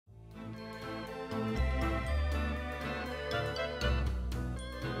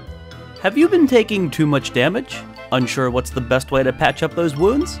Have you been taking too much damage? Unsure what's the best way to patch up those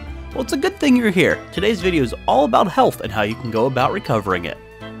wounds? Well, it's a good thing you're here. Today's video is all about health and how you can go about recovering it.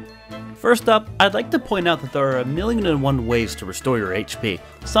 First up, I'd like to point out that there are 1,000,001 ways to restore your HP,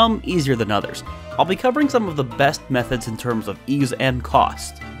 some easier than others. I'll be covering some of the best methods in terms of ease and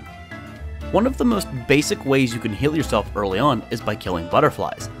cost. One of the most basic ways you can heal yourself early on is by killing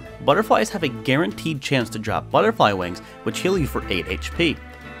butterflies. Butterflies have a guaranteed chance to drop butterfly wings, which heal you for 8 HP.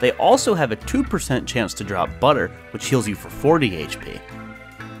 They also have a 2% chance to drop butter, which heals you for 40 HP.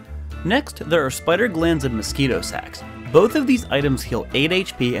 Next, there are spider glands and mosquito sacs. Both of these items heal 8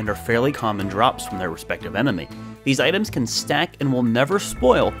 HP and are fairly common drops from their respective enemy. These items can stack and will never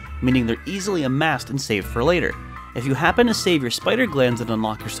spoil, meaning they're easily amassed and saved for later. If you happen to save your spider glands and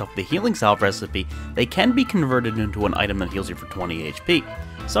unlock yourself the healing salve recipe, they can be converted into an item that heals you for 20 HP.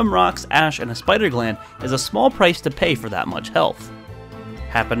 Some rocks, ash, and a spider gland is a small price to pay for that much health.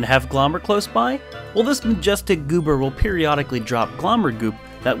 Happen to have Glommer close by? Well, this majestic goober will periodically drop Glommer goop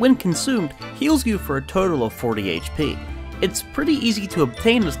that when consumed heals you for a total of 40 HP. It's pretty easy to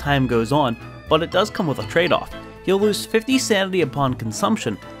obtain as time goes on, but it does come with a trade-off. You'll lose 50 sanity upon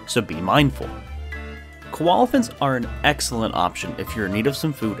consumption, so be mindful. Koalefants are an excellent option if you're in need of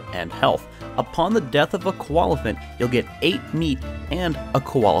some food and health. Upon the death of a koalefant, you'll get 8 meat and a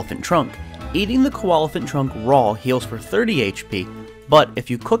koalefant trunk. Eating the koalefant trunk raw heals for 30 HP, but if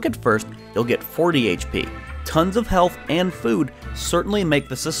you cook it first, you'll get 40 HP. Tons of health and food certainly make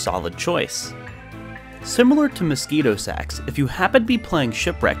this a solid choice. Similar to mosquito sacs, if you happen to be playing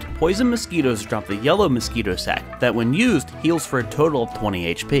Shipwrecked, poison mosquitoes drop the yellow mosquito sac that when used heals for a total of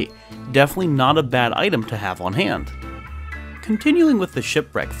 20 HP. Definitely not a bad item to have on hand. Continuing with the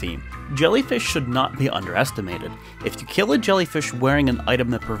Shipwreck theme, jellyfish should not be underestimated. If you kill a jellyfish wearing an item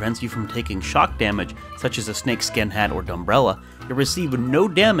that prevents you from taking shock damage, such as a snakeskin hat or umbrella, you'll receive no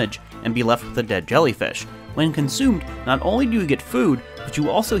damage and be left with a dead jellyfish. When consumed, not only do you get food, but you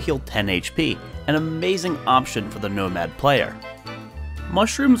also heal 10 HP, an amazing option for the nomad player.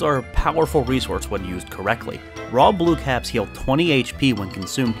 Mushrooms are a powerful resource when used correctly. Raw blue caps heal 20 HP when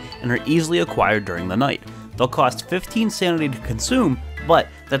consumed and are easily acquired during the night. They'll cost 15 sanity to consume, but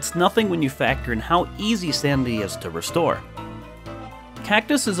that's nothing when you factor in how easy sanity is to restore.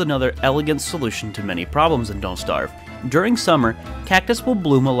 Cactus is another elegant solution to many problems in Don't Starve. During summer, cactus will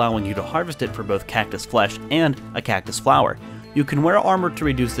bloom, allowing you to harvest it for both cactus flesh and a cactus flower. You can wear armor to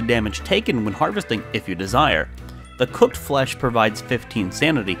reduce the damage taken when harvesting if you desire. The cooked flesh provides 15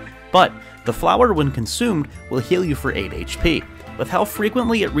 sanity, but the flower when consumed will heal you for 8 HP. With how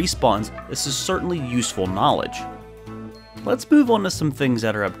frequently it respawns, this is certainly useful knowledge. Let's move on to some things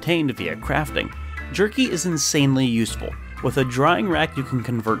that are obtained via crafting. Jerky is insanely useful. With a drying rack you can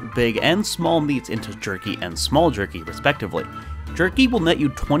convert big and small meats into jerky and small jerky respectively. Jerky will net you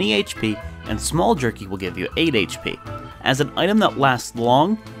 20 HP and small jerky will give you 8 HP. As an item that lasts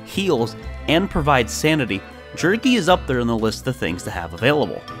long, heals, and provides sanity, jerky is up there on the list of things to have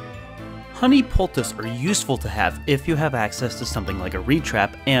available. Honey poultice are useful to have if you have access to something like a reed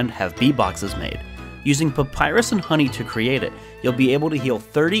trap and have bee boxes made. Using papyrus and honey to create it, you'll be able to heal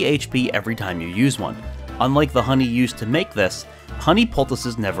 30 HP every time you use one. Unlike the honey used to make this, honey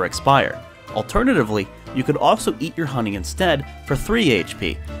poultices never expire. Alternatively, you could also eat your honey instead for 3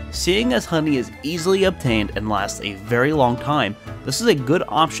 HP. Seeing as honey is easily obtained and lasts a very long time, this is a good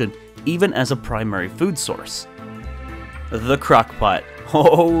option even as a primary food source. The crockpot.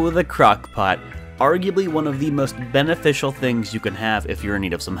 Oh, the crockpot. Arguably one of the most beneficial things you can have if you're in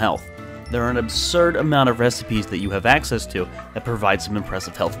need of some health. There are an absurd amount of recipes that you have access to that provide some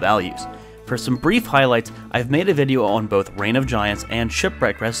impressive health values. For some brief highlights, I've made a video on both Reign of Giants and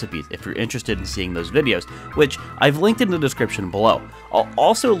Shipwreck recipes if you're interested in seeing those videos, which I've linked in the description below. I'll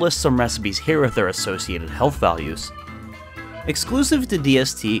also list some recipes here with their associated health values. Exclusive to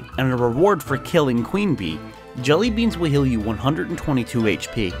DST and a reward for killing Queen Bee, jelly beans will heal you 122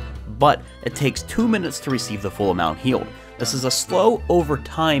 HP, but it takes 2 minutes to receive the full amount healed. This is a slow over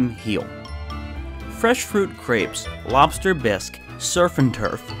time heal. Fresh fruit crepes, lobster bisque, surf and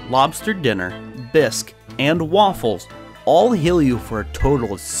turf, lobster dinner, bisque, and waffles all heal you for a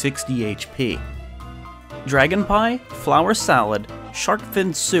total of 60 HP. Dragon pie, flour salad, shark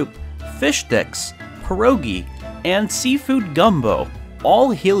fin soup, fish sticks, pierogi, and seafood gumbo all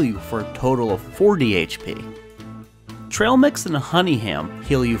heal you for a total of 40 HP. Trail mix and honey ham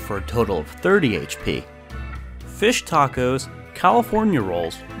heal you for a total of 30 HP. Fish tacos, California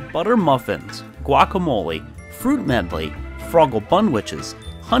rolls, butter muffins, guacamole, fruit medley, froggle bunwitches,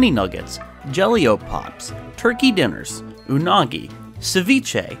 honey nuggets, jelly-o pops, turkey dinners, unagi,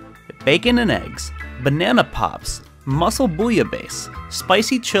 ceviche, bacon and eggs, banana pops, mussel bouillabaisse,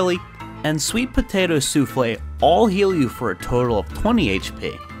 spicy chili, and sweet potato souffle all heal you for a total of 20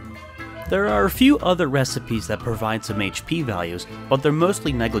 HP. There are a few other recipes that provide some HP values, but they're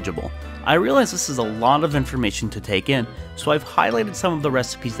mostly negligible. I realize this is a lot of information to take in, so I've highlighted some of the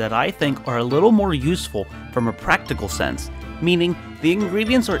recipes that I think are a little more useful from a practical sense, meaning the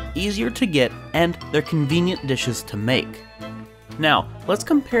ingredients are easier to get and they're convenient dishes to make. Now, let's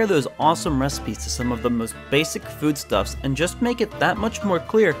compare those awesome recipes to some of the most basic foodstuffs and just make it that much more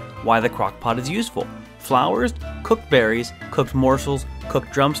clear why the crockpot is useful. Flowers, cooked berries, cooked morsels,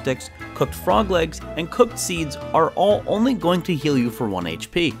 cooked drumsticks, cooked frog legs, and cooked seeds are all only going to heal you for 1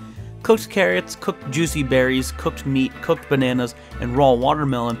 HP. Cooked carrots, cooked juicy berries, cooked meat, cooked bananas, and raw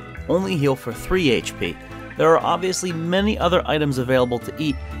watermelon only heal for 3 HP. There are obviously many other items available to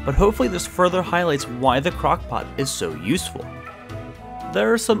eat, but hopefully this further highlights why the crockpot is so useful.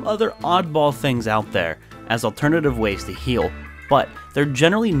 There are some other oddball things out there as alternative ways to heal, but they're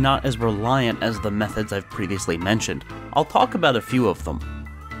generally not as reliant as the methods I've previously mentioned. I'll talk about a few of them.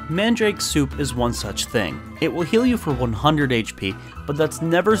 Mandrake soup is one such thing. It will heal you for 100 HP, but that's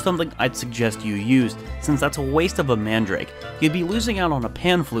never something I'd suggest you use, since that's a waste of a mandrake. You'd be losing out on a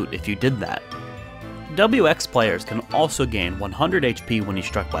pan flute if you did that. WX players can also gain 100 HP when he's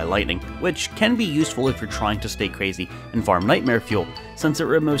struck by lightning, which can be useful if you're trying to stay crazy and farm nightmare fuel, since it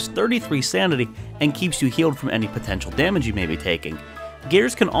removes 33 sanity and keeps you healed from any potential damage you may be taking.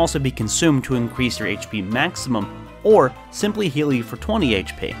 Gears can also be consumed to increase your HP maximum, or simply heal you for 20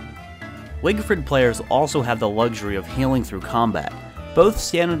 HP. Wigfrid players also have the luxury of healing through combat. Both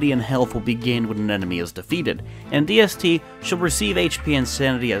sanity and health will be gained when an enemy is defeated, and DST should receive HP and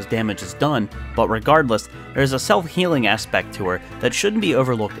sanity as damage is done, but regardless, there is a self-healing aspect to her that shouldn't be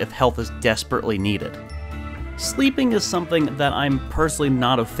overlooked if health is desperately needed. Sleeping is something that I'm personally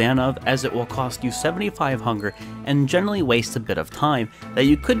not a fan of, as it will cost you 75 hunger and generally waste a bit of time that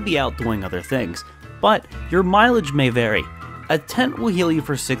you could be out doing other things, but your mileage may vary. A tent will heal you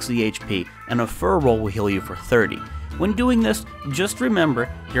for 60 HP, and a fur roll will heal you for 30. When doing this, just remember,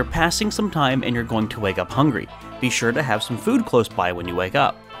 you're passing some time and you're going to wake up hungry. Be sure to have some food close by when you wake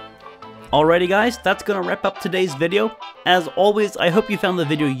up. Alrighty guys, that's gonna wrap up today's video. As always, I hope you found the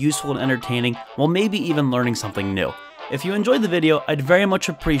video useful and entertaining, while maybe even learning something new. If you enjoyed the video, I'd very much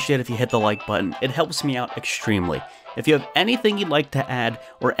appreciate if you hit the like button. It helps me out extremely. If you have anything you'd like to add,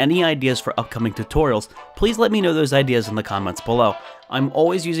 or any ideas for upcoming tutorials, please let me know those ideas in the comments below. I'm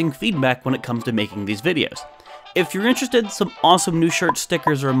always using feedback when it comes to making these videos. If you're interested in some awesome new shirt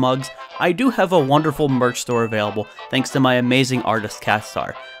stickers or mugs, I do have a wonderful merch store available thanks to my amazing artist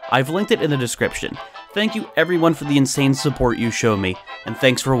Catstar. I've linked it in the description. Thank you everyone for the insane support you show me, and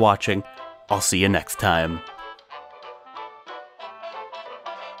thanks for watching. I'll see you next time.